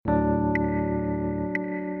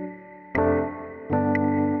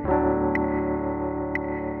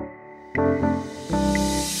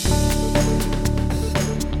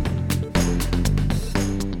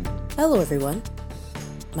Hello, everyone.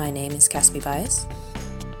 My name is Caspi Bias,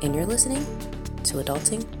 and you're listening to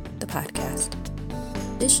Adulting, the podcast.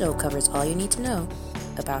 This show covers all you need to know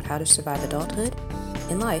about how to survive adulthood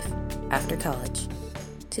and life after college.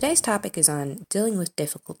 Today's topic is on dealing with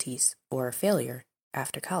difficulties or failure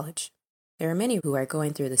after college. There are many who are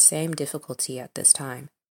going through the same difficulty at this time,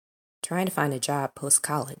 trying to find a job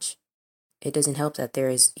post-college. It doesn't help that there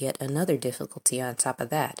is yet another difficulty on top of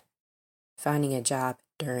that, finding a job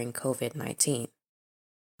during COVID-19.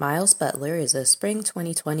 Miles Butler is a spring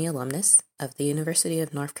 2020 alumnus of the University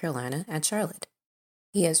of North Carolina at Charlotte.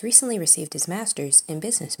 He has recently received his master's in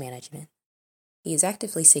business management. He is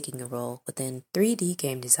actively seeking a role within 3D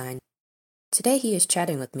game design. Today he is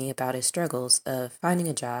chatting with me about his struggles of finding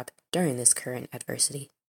a job during this current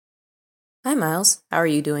adversity. Hi Miles, how are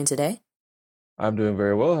you doing today? I'm doing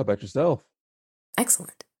very well. How about yourself?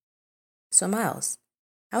 Excellent. So Miles,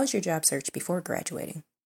 how was your job search before graduating?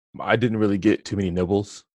 I didn't really get too many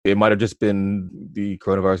nibbles. It might have just been the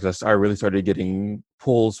coronavirus because I really started getting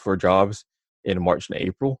pulls for jobs in March and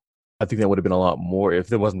April. I think that would have been a lot more if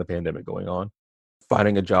there wasn't the pandemic going on.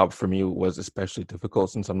 Finding a job for me was especially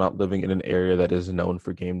difficult since I'm not living in an area that is known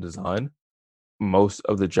for game design. Most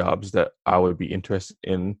of the jobs that I would be interested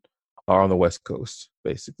in are on the West Coast,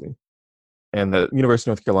 basically. And the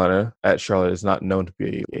University of North Carolina at Charlotte is not known to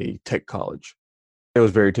be a tech college. It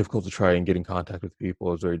was very difficult to try and get in contact with people.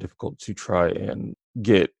 It was very difficult to try and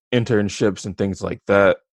get internships and things like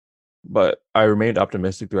that. But I remained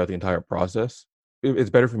optimistic throughout the entire process. It's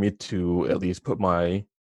better for me to at least put my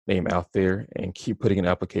name out there and keep putting in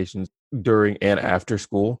applications during and after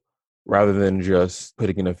school rather than just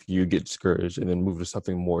putting in a few, get discouraged, and then move to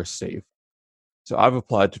something more safe. So I've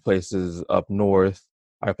applied to places up north.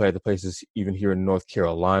 I applied to places even here in North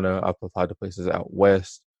Carolina. I've applied to places out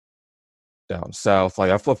west, down south.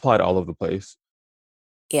 Like I've applied all over the place.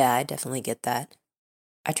 Yeah, I definitely get that.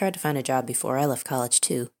 I tried to find a job before I left college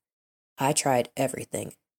too. I tried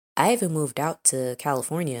everything. I even moved out to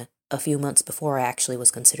California a few months before I actually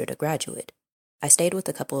was considered a graduate. I stayed with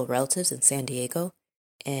a couple of relatives in San Diego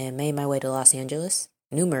and made my way to Los Angeles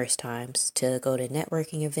numerous times to go to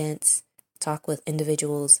networking events, talk with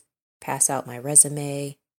individuals, pass out my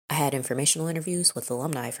resume. I had informational interviews with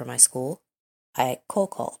alumni from my school. I cold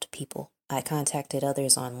called people. I contacted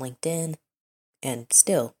others on LinkedIn, and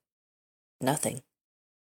still, nothing.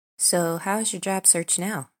 So, how's your job search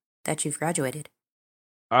now that you've graduated?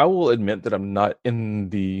 I will admit that I'm not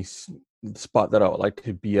in the spot that I would like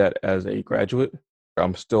to be at as a graduate.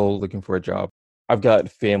 I'm still looking for a job. I've got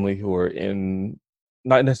family who are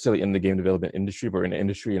not necessarily in the game development industry, but in the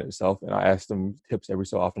industry in itself. And I ask them tips every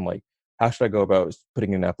so often, like, how should I go about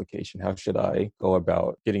putting in an application? How should I go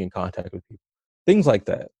about getting in contact with people? Things like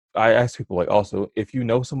that. I ask people, like, also, if you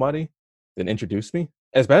know somebody, then introduce me.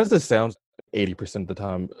 As bad as this sounds, 80% of the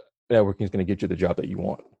time, networking is going to get you the job that you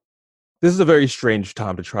want. This is a very strange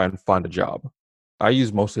time to try and find a job. I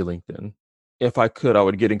use mostly LinkedIn. If I could, I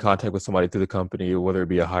would get in contact with somebody through the company, whether it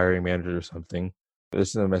be a hiring manager or something.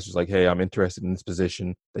 Just send a message like, hey, I'm interested in this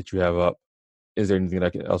position that you have up. Is there anything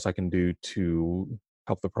else I can do to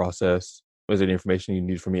help the process? Is there any information you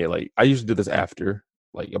need from me? Like, I usually do this after,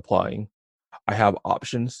 like, applying. I have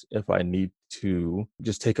options if I need to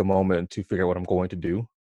just take a moment to figure out what I'm going to do.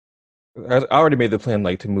 I already made the plan,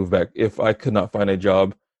 like, to move back. If I could not find a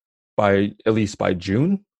job by at least by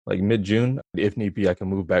June, like mid-June, if need be, I can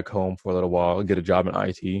move back home for a little while, get a job in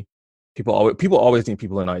IT. People always need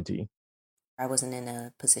people in IT. I wasn't in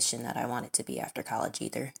a position that I wanted to be after college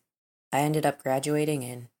either. I ended up graduating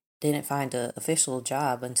and didn't find an official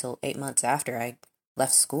job until 8 months after I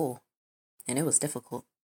left school, and it was difficult.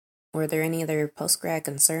 Were there any other post-grad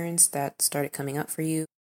concerns that started coming up for you?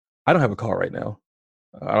 I don't have a car right now.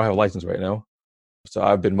 I don't have a license right now. So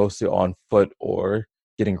I've been mostly on foot or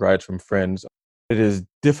getting rides from friends. It is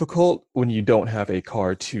difficult when you don't have a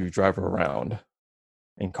car to drive around,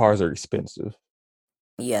 and cars are expensive.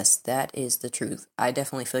 Yes, that is the truth. I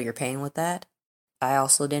definitely feel your pain with that. I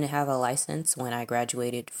also didn't have a license when I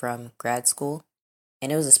graduated from grad school,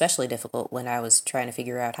 and it was especially difficult when I was trying to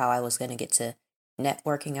figure out how I was going to get to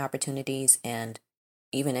networking opportunities and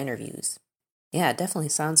even interviews. Yeah, it definitely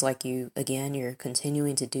sounds like you're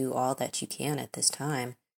continuing to do all that you can at this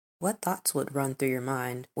time. What thoughts would run through your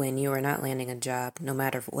mind when you are not landing a job, no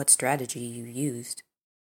matter what strategy you used?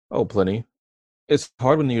 Oh, plenty. It's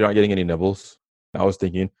hard when you're not getting any nibbles. I was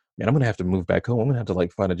thinking, man, I'm gonna have to move back home. I'm gonna have to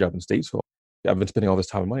like find a job in Statesville. I've been spending all this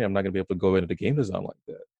time and money. I'm not gonna be able to go into the game design like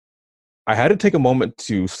that. I had to take a moment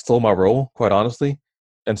to slow my roll, quite honestly,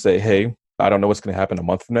 and say, hey, I don't know what's gonna happen a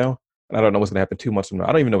month from now, and I don't know what's gonna happen 2 months from now.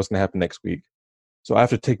 I don't even know what's gonna happen next week. So I have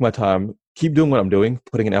to take my time, keep doing what I'm doing,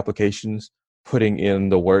 putting in applications, putting in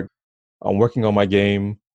the work. I'm working on my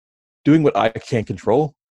game, doing what I can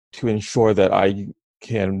control to ensure that I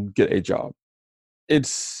can get a job.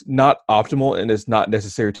 It's not optimal and it's not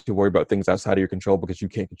necessary to worry about things outside of your control because you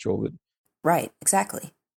can't control it. Right,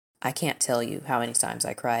 exactly. I can't tell you how many times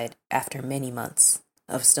I cried after many months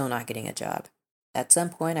of still not getting a job. At some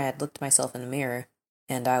point, I had looked myself in the mirror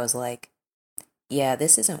and I was like, yeah,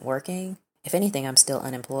 this isn't working. If anything, I'm still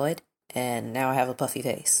unemployed and now I have a puffy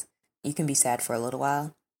face. You can be sad for a little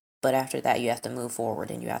while, but after that, you have to move forward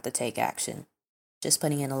and you have to take action. Just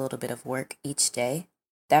putting in a little bit of work each day,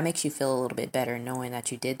 that makes you feel a little bit better knowing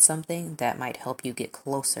that you did something that might help you get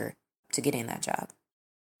closer to getting that job.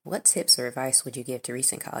 What tips or advice would you give to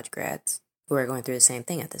recent college grads who are going through the same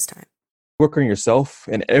thing at this time? Work on yourself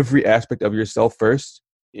and every aspect of yourself first.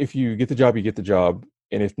 If you get the job, you get the job.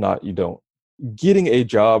 And if not, you don't. Getting a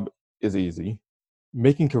job is easy.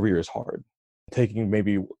 Making career is hard. Taking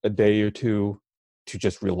maybe a day or two to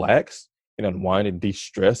just relax and unwind and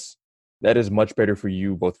de-stress, that is much better for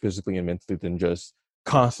you both physically and mentally than just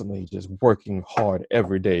constantly just working hard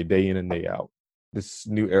every day, day in and day out. This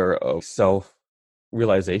new era of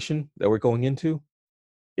self-realization that we're going into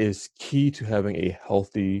is key to having a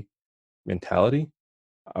healthy mentality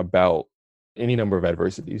about any number of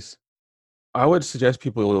adversities. I would suggest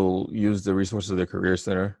people use the resources of their career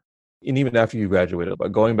center, and even after you graduated,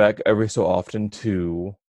 but going back every so often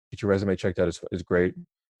to get your resume checked out is great.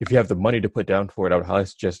 If you have the money to put down for it, I would highly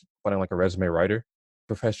suggest finding like a resume writer,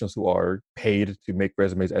 professionals who are paid to make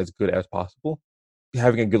resumes as good as possible.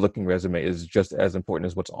 Having a good looking resume is just as important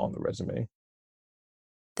as what's on the resume.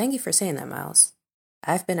 Thank you for saying that, Miles.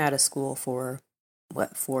 I've been out of school for,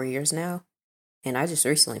 4 years now? And I just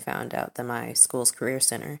recently found out that my school's career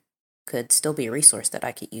center could still be a resource that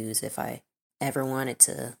I could use if I ever wanted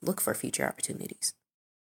to look for future opportunities.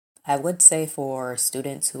 I would say for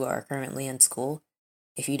students who are currently in school,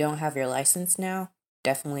 if you don't have your license now,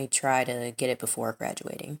 definitely try to get it before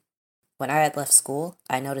graduating. When I had left school,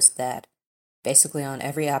 I noticed that basically on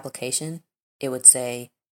every application, it would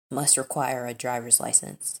say must require a driver's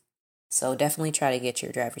license. So definitely try to get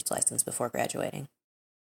your driver's license before graduating.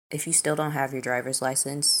 If you still don't have your driver's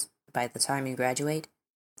license by the time you graduate,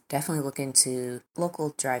 definitely look into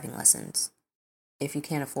local driving lessons. If you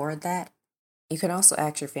can't afford that, you can also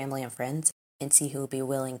ask your family and friends and see who will be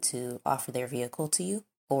willing to offer their vehicle to you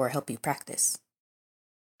or help you practice.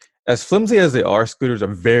 As flimsy as they are, scooters are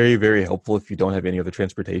very, very helpful if you don't have any other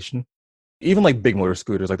transportation. Even like big motor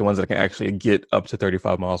scooters, like the ones that can actually get up to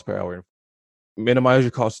 35 miles per hour. Minimize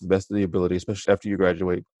your costs to the best of the ability, especially after you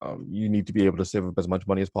graduate. You need to be able to save up as much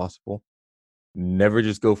money as possible. Never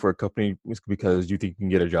just go for a company because you think you can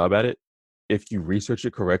get a job at it. If you research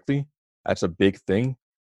it correctly, that's a big thing.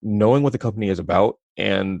 Knowing what the company is about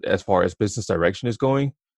and as far as business direction is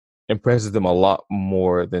going impresses them a lot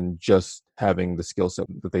more than just having the skill set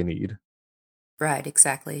that they need. Right,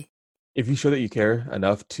 exactly. If you show that you care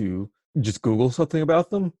enough to just Google something about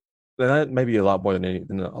them, then that may be a lot more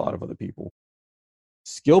than a lot of other people.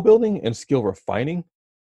 Skill building and skill refining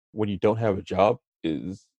when you don't have a job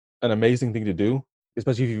is an amazing thing to do,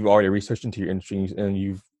 especially if you've already researched into your industry and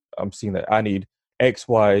you've seen that I need X,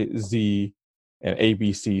 Y, Z, and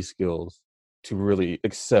ABC skills to really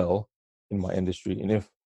excel in my industry. And if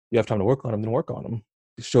you have time to work on them, then work on them.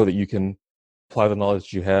 Show that you can apply the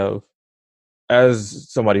knowledge you have.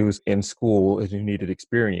 As somebody who's in school and who needed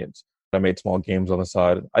experience, I made small games on the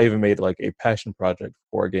side. I even made like a passion project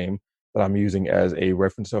for a game that I'm using as a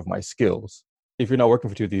reference of my skills. If you're not working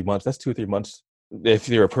for 2 or 3 months, that's 2 or 3 months. If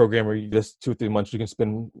you're a programmer, that's 2 or 3 months you can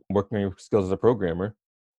spend working on your skills as a programmer.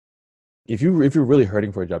 If you're really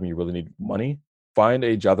hurting for a job and you really need money, find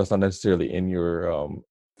a job that's not necessarily in your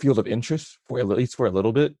field of interest for at least for a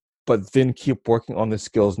little bit, but then keep working on the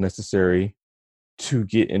skills necessary to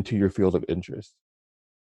get into your field of interest.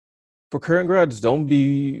 For current grads, don't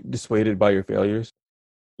be dissuaded by your failures.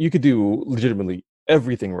 You could do legitimately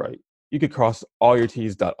everything right. You could cross all your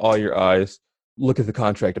T's, dot all your I's, look at the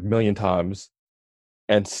contract a million times,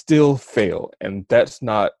 and still fail. And that's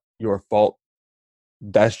not your fault.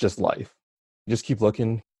 That's just life. Just keep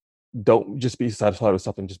looking. Don't just be satisfied with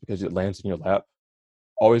something just because it lands in your lap.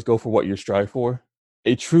 Always go for what you strive for.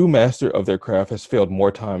 A true master of their craft has failed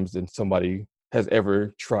more times than somebody has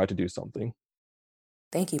ever tried to do something.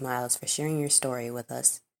 Thank you, Miles, for sharing your story with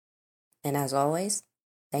us. And as always,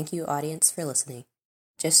 thank you, audience, for listening.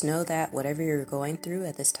 Just know that whatever you're going through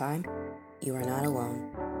at this time, you are not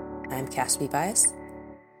alone. I'm Caspi Bias.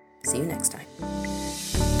 See you next time.